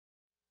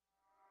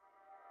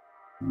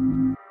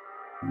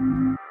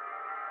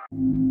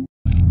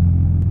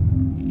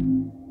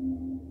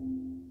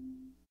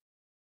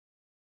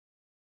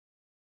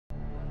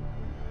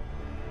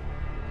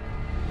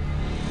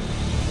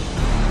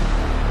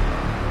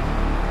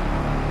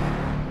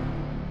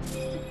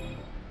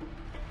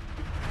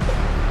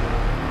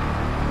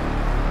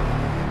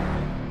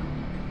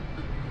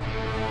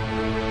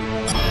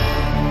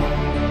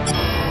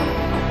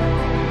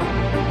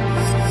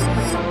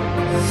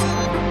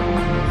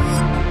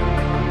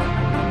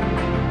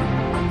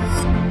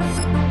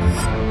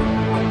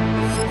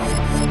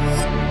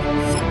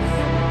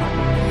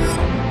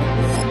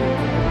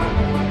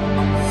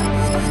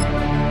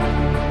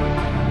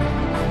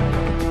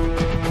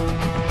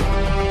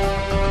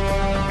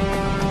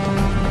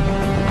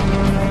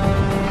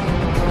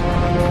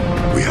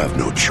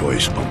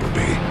Choice,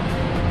 Bumblebee.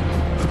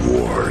 The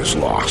war is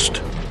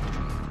lost.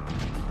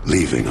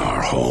 Leaving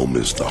our home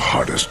is the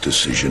hardest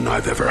decision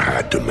I've ever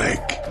had to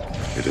make.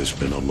 It has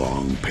been a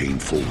long,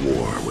 painful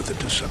war with the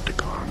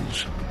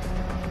Decepticons.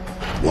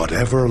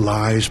 Whatever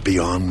lies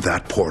beyond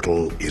that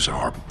portal is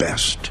our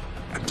best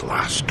and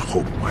last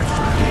hope, my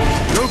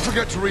friend. Don't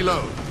forget to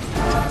reload.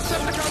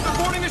 Decepticons are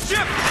boarding the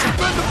ship!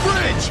 Defend the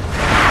bridge!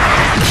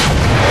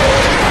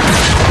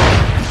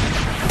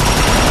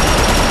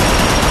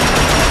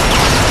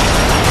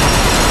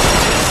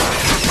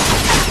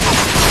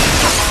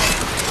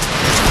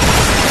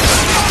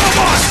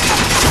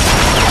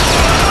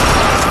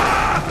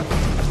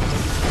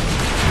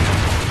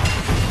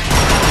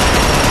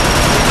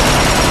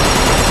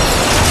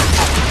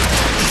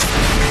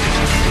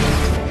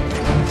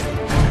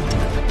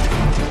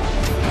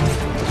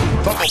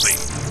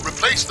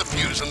 Replace the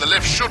fuse and the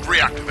lift should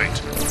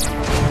reactivate.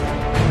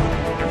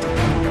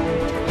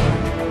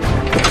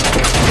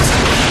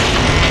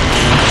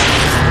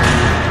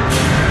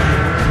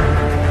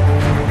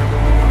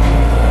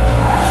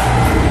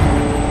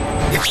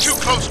 It's too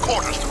close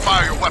quarters to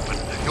fire your weapon.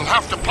 You'll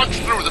have to punch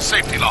through the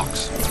safety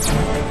locks.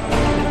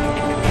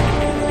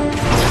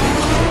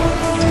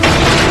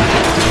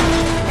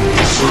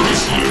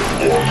 Service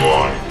lift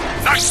online.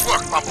 Nice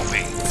work,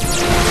 Bumblebee.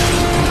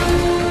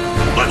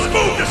 Let's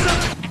move this!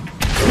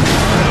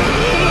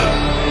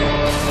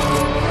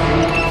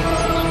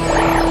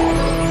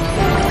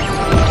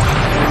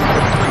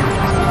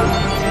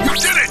 You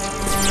did it!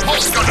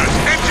 Pulse gunners,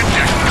 engine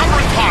deck,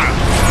 covering fire.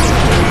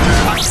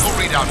 Tactical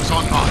readout is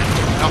online.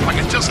 Now if I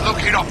can just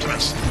locate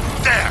Optimus.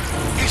 There!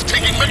 He's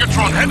taking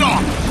Megatron head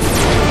on!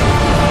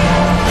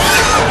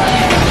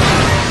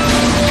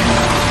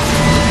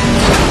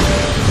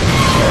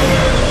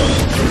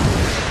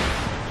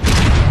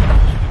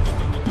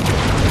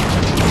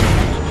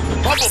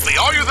 Bumblebee,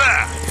 are you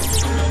there?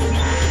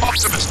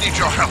 Optimus needs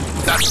your help.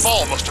 That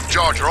fall must have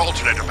jarred your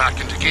alternator back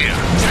into gear.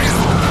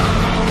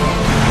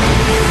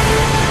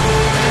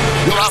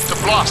 You'll have to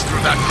blast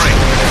through that crate.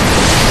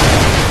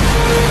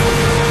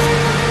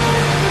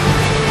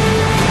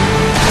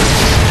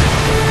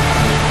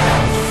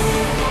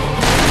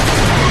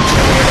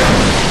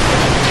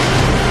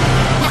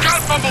 Look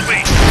out,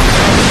 Bumblebee!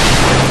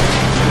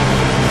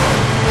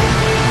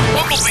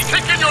 Bumblebee,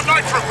 kick in your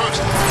nitro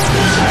boost!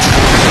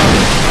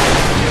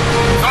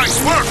 Nice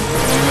work!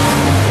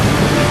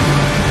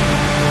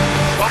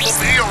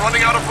 Bumblebee, you're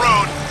running out of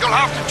road. You'll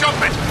have to jump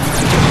it.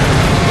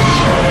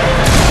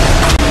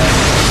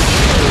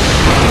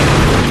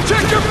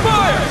 Check your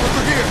fire!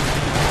 Over here!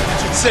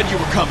 It said you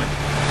were coming.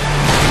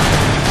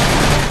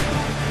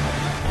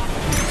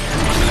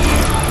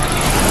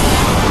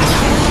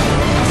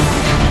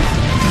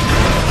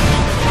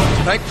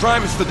 Thank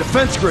Primus, the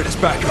defense grid is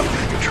back up.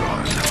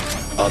 Megatron,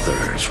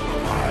 others will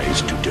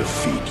rise to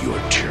defeat your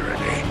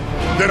tyranny.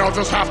 Then I'll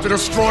just have to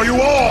destroy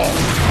you all!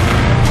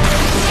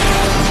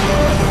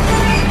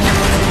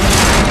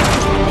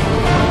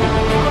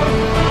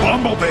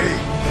 Bumblebee!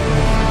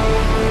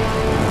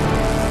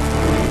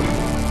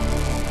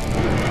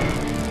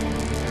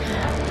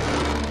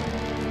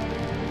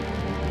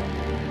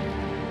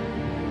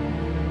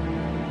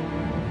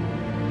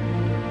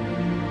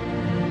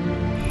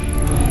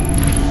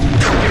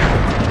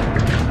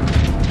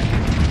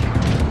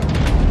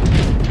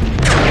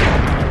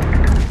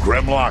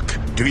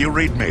 Grimlock, do you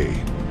read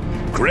me?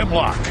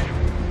 Grimlock!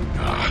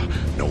 Ah,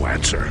 no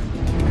answer.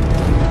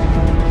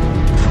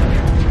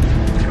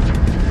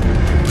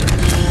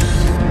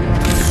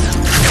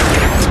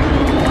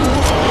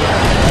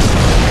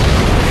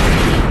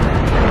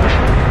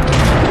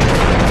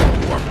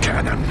 Warp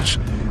cannons.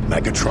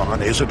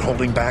 Megatron isn't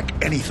holding back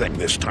anything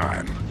this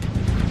time.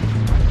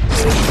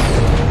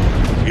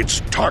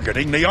 It's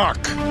targeting the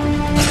Ark.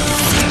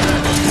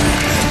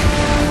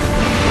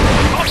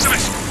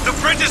 Optimus, the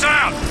bridge is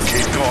out!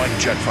 Keep going,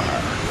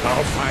 Jetfire.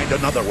 I'll find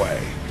another way.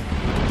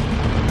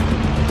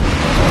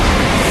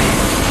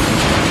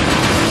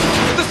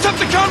 The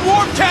Decepticon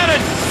warp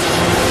cannon!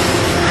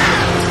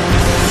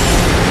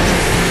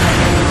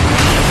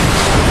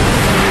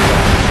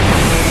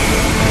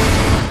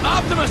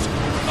 Optimus,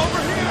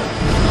 over here!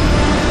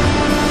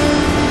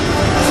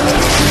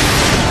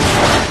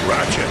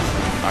 Ratchet,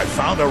 I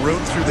found a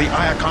route through the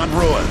Iacon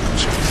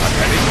ruins. I'm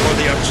heading for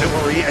the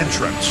auxiliary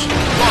entrance.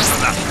 Lost in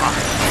that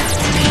pride.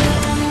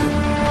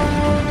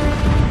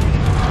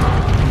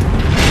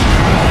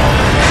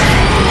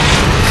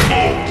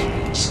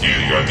 Vault.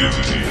 Scanning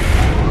identity.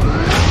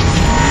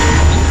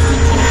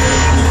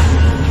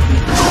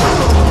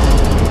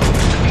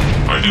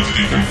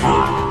 Identity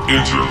confirmed.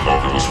 Enter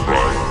Optimus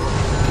Prime.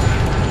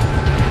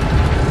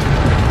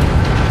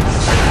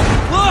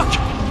 Look!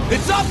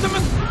 It's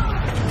Optimus!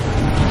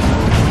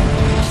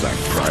 That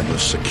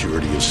Primus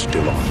security is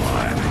still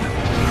online.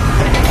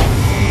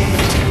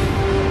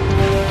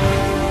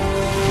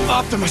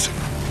 Optimus!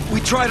 We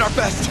tried our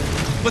best.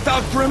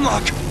 Without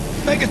Grimlock,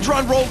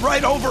 Megatron rolled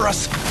right over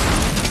us.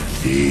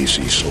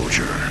 Easy,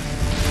 soldier.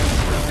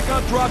 The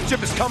gun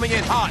dropship is coming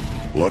in hot.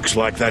 Looks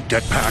like that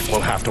jetpack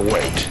will have to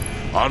wait.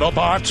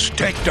 Autobots,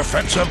 take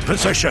defensive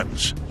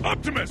positions.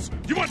 Optimus,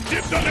 you want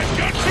dibs on that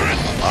gun turret?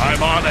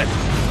 I'm on it.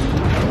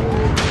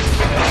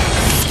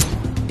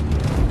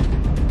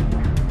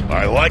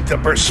 I like the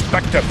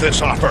perspective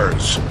this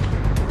offers.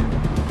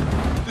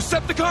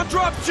 Decepticon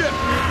dropship!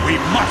 We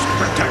must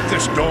protect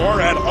this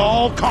door at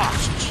all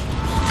costs.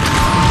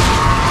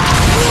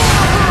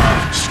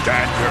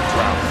 Stand your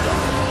ground,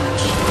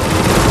 Autobots.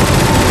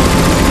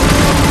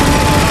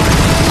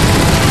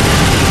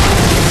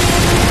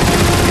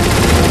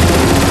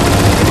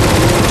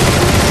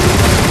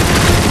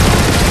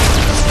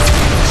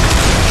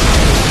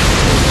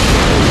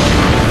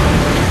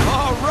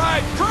 All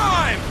right,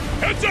 Prime!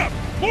 Heads up!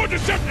 More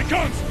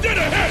Decepticons dead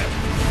ahead!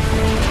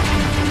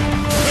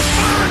 They're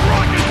firing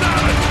rockets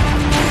at us!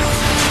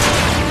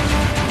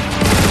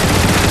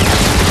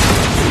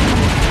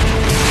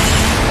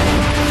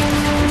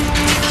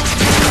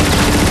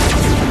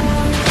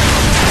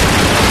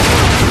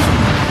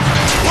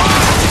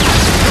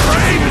 Your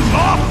aim is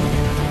off!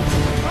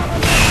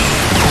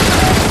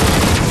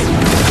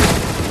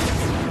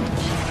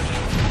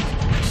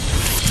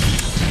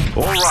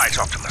 All right,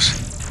 Optimus.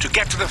 To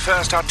get to the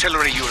first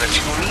artillery unit,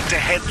 you'll need to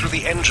head through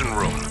the engine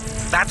room.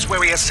 That's where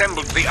we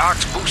assembled the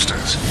Ark's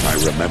boosters. I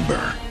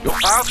remember. Your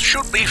path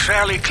should be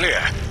fairly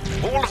clear.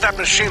 All of that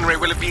machinery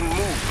will have been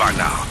moved by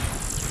now.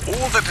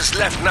 All that is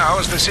left now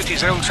is the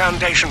city's old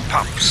foundation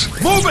pumps.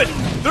 Move it!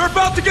 They're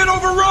about to get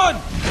overrun!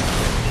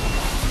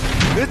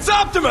 It's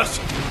Optimus!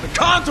 The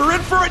cons are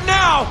in for it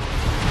now!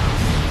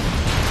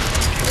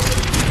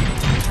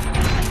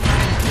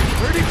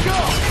 Where'd he go?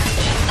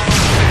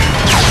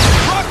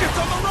 Rockets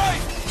on the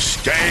right!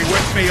 Stay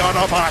with me,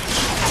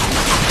 Autobots.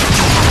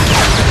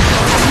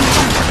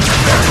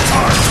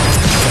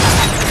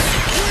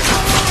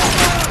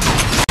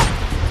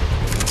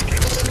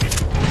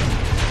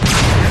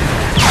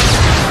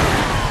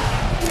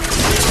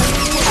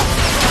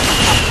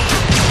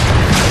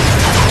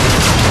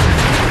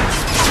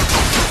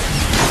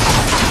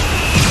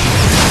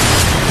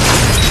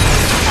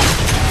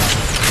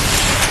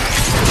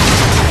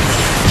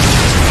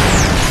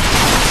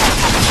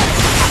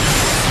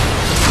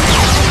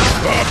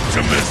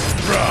 Optimus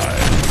Prime!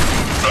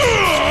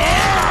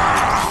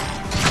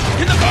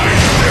 In the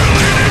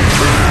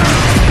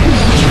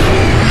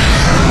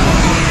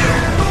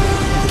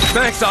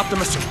Thanks,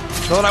 Optimus.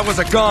 Thought I was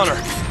a goner.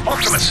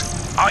 Optimus,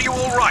 are you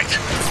all right?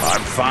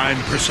 I'm fine,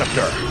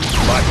 Preceptor.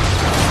 But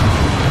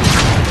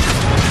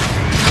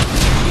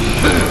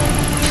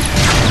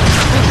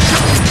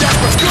That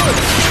was good!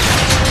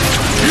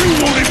 You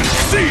won't even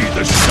see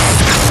the shot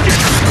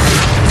escape!